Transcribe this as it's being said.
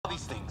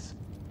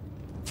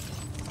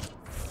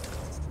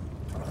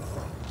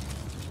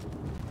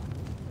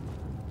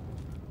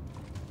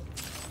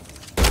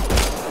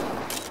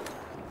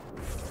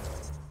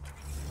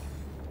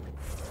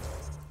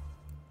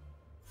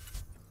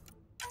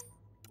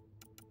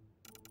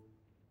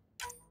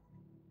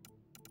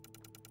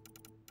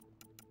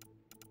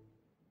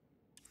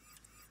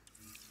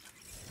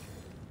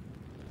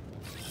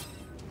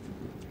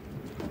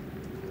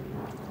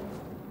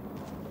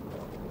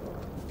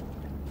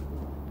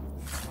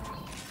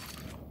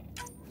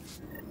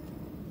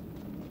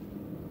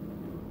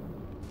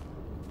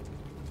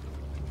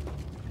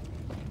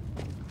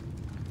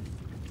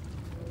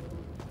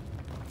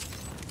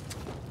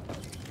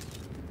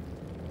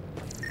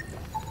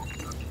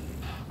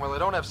Well, I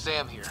don't have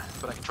Sam here,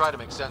 but I can try to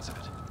make sense of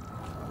it.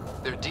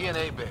 They're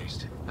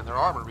DNA-based, and their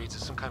armor reads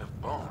as some kind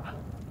of bone.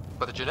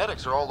 But the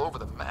genetics are all over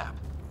the map.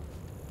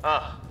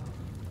 Ah,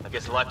 I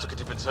guess life took a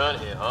different turn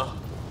here, huh?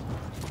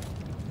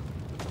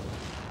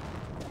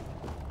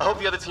 I hope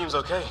the other team's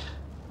okay.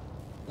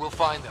 We'll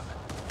find them,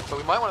 but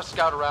we might want to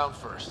scout around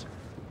first.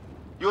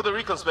 You're the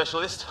recon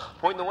specialist.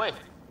 Point the way.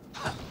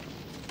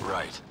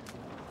 Right.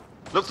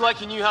 Looks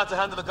like you knew how to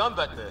handle the gun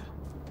back there.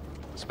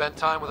 Spent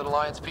time with an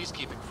Alliance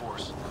peacekeeping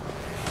force.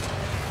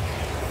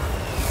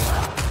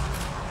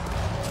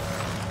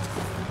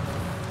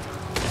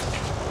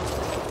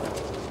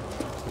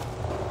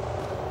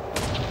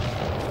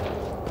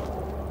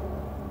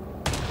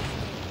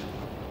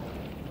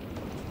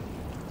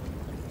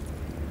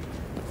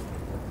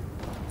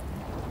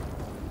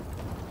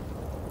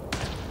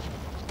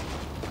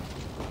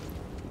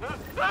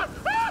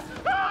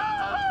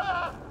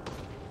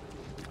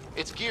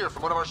 It's gear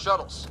from one of our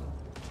shuttles.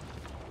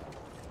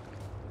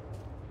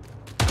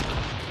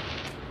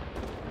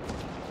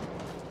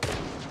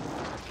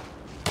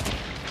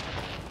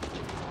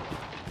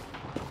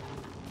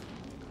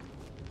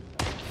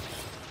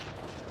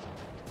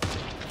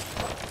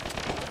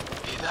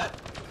 Hear that?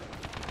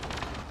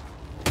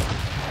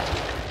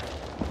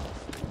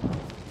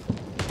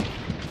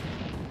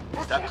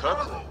 Is that Kirk?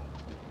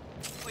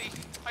 Please,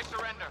 I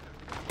surrender.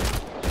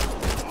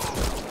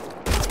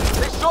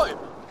 They shot him!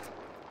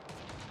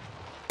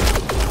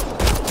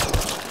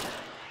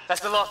 That's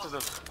the last of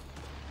them.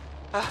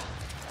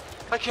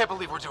 I can't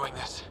believe we're doing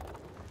this.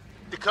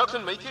 Did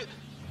Kirkland make it?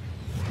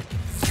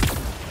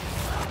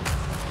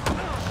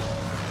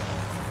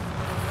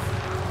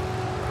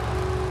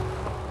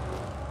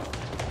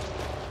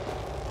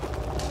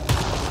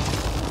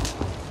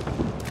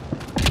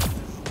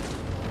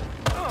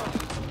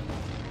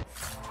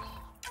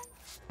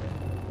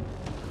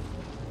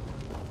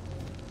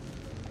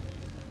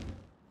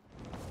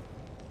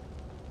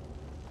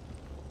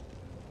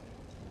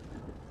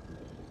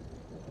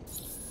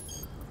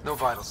 No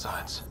vital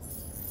signs.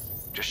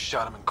 Just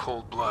shot him in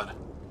cold blood.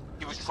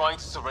 He was trying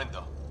to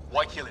surrender.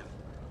 Why kill him?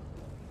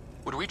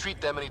 Would we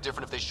treat them any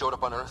different if they showed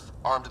up on Earth,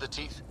 armed to the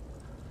teeth?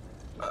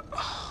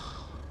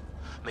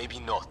 Maybe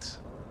not.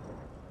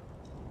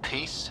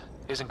 Peace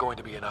isn't going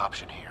to be an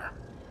option here.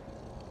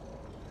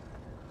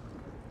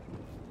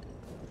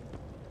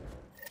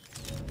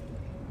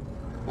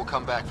 We'll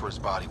come back for his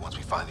body once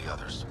we find the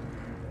others.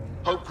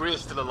 Hope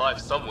Greer's still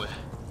alive somewhere.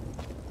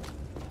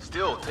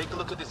 Still, take a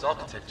look at this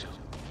architecture.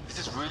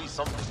 This is really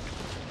something.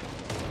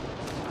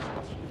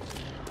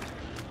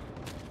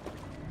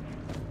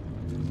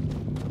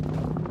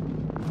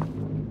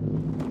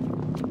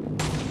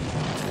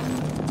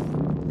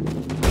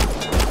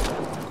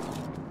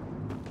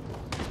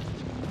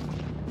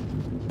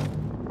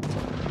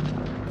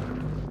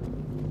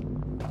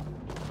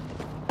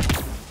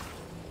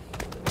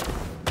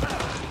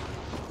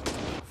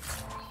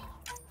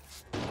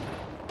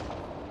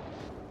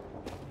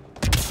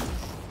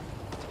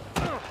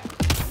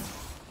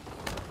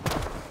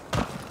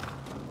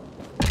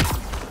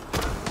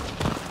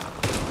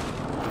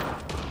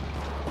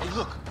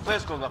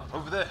 Flares going up,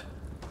 over there.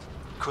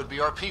 Could be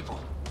our people.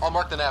 I'll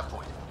mark the nav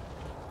point.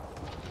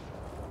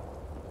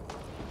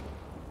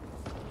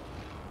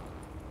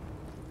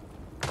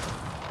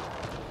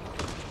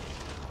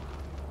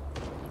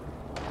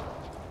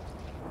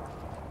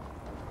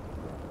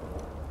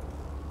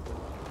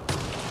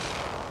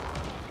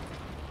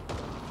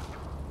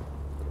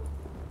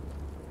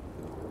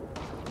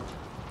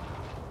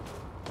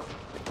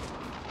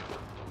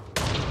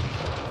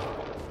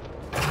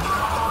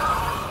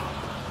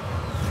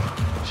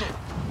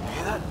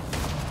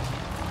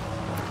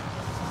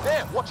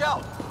 Watch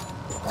out!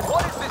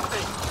 What is this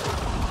thing?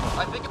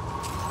 I think...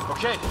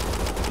 Okay,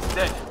 it's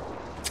dead.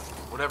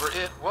 Whatever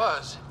it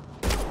was.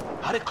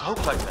 How did it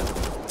cloak like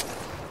that?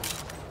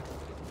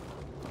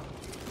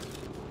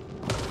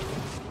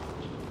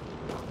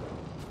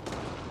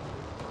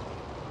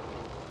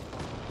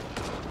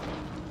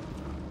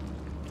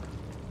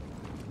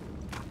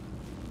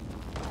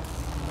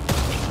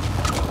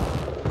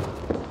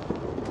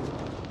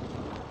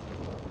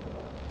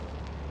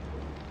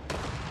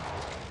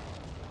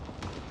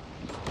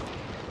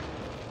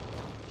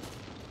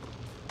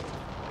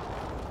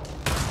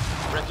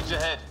 Wreckage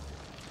ahead.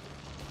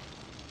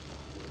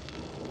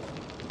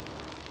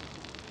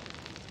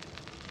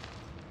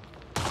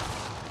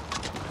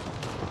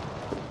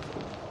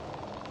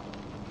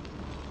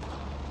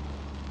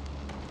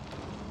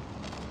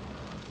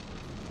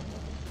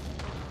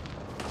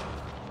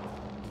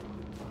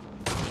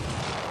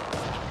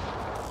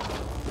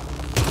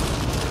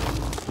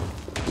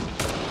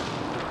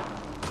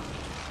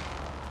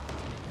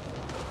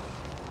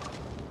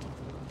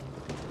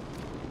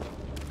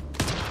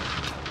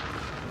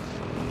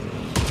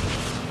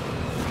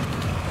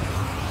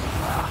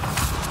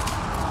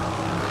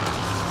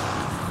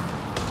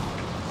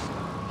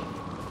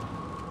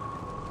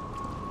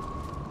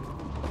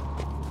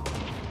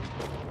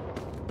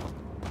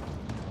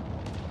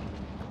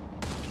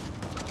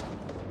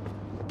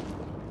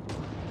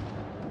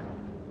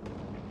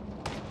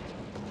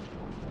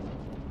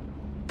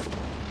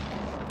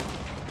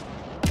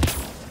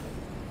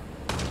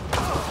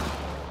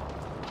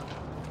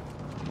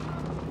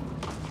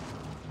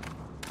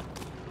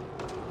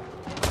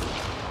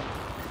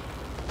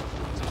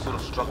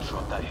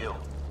 pressure up that hill.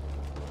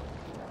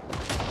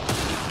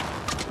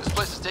 This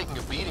place is taking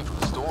a beating from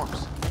the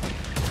storms.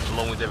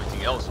 Along with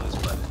everything else on this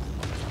planet.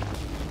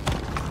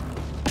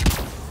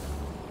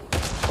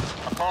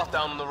 A path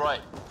down on the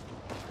right.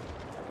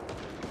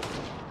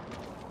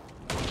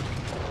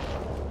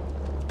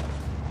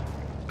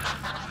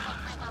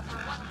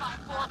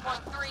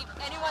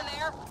 Anyone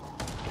there?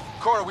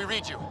 Cora, we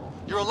read you.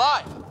 You're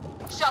alive.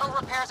 Shuttle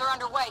repairs are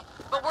underway,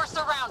 but we're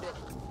surrounded.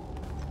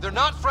 They're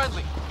not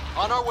friendly.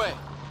 On our way.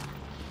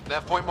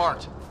 Nav point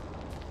marked.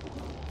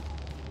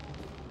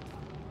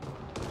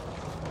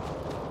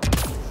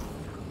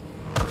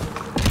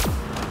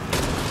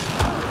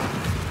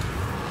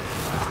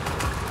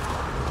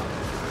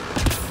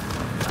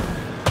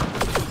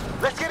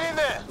 Let's get in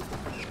there!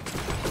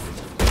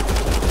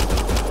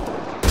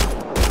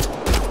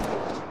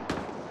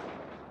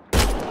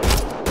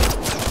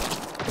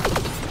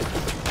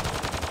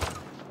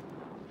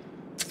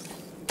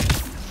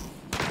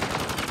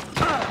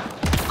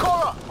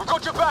 Cora, we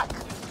got your back.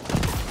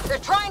 They're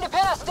trying to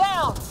pin us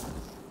down!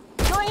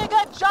 Doing a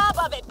good job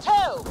of it,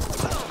 too!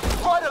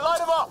 Try to light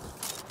them up.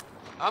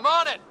 I'm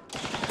on it.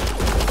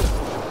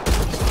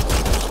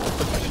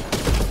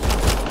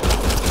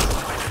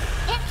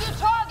 Hit your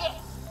target!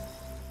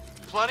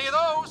 Plenty of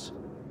those.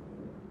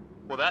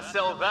 Well, that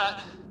settled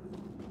that.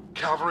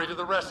 Cavalry to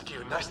the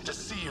rescue. Nice to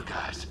see you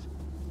guys.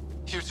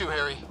 You too,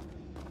 Harry.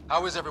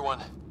 How is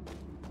everyone?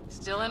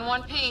 Still in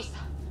one piece.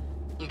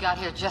 You got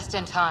here just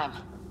in time.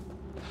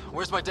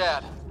 Where's my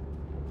dad?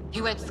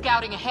 He went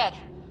scouting ahead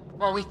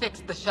while we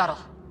fixed the shuttle.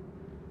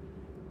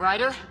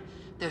 Ryder,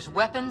 there's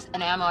weapons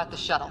and ammo at the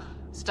shuttle.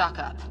 Stock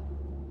up.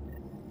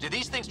 Did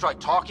these things try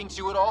talking to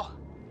you at all?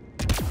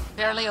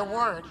 Barely a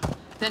word.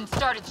 Then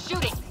started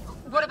shooting.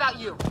 What about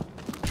you?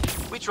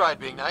 We tried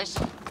being nice.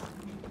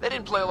 They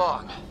didn't play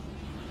along.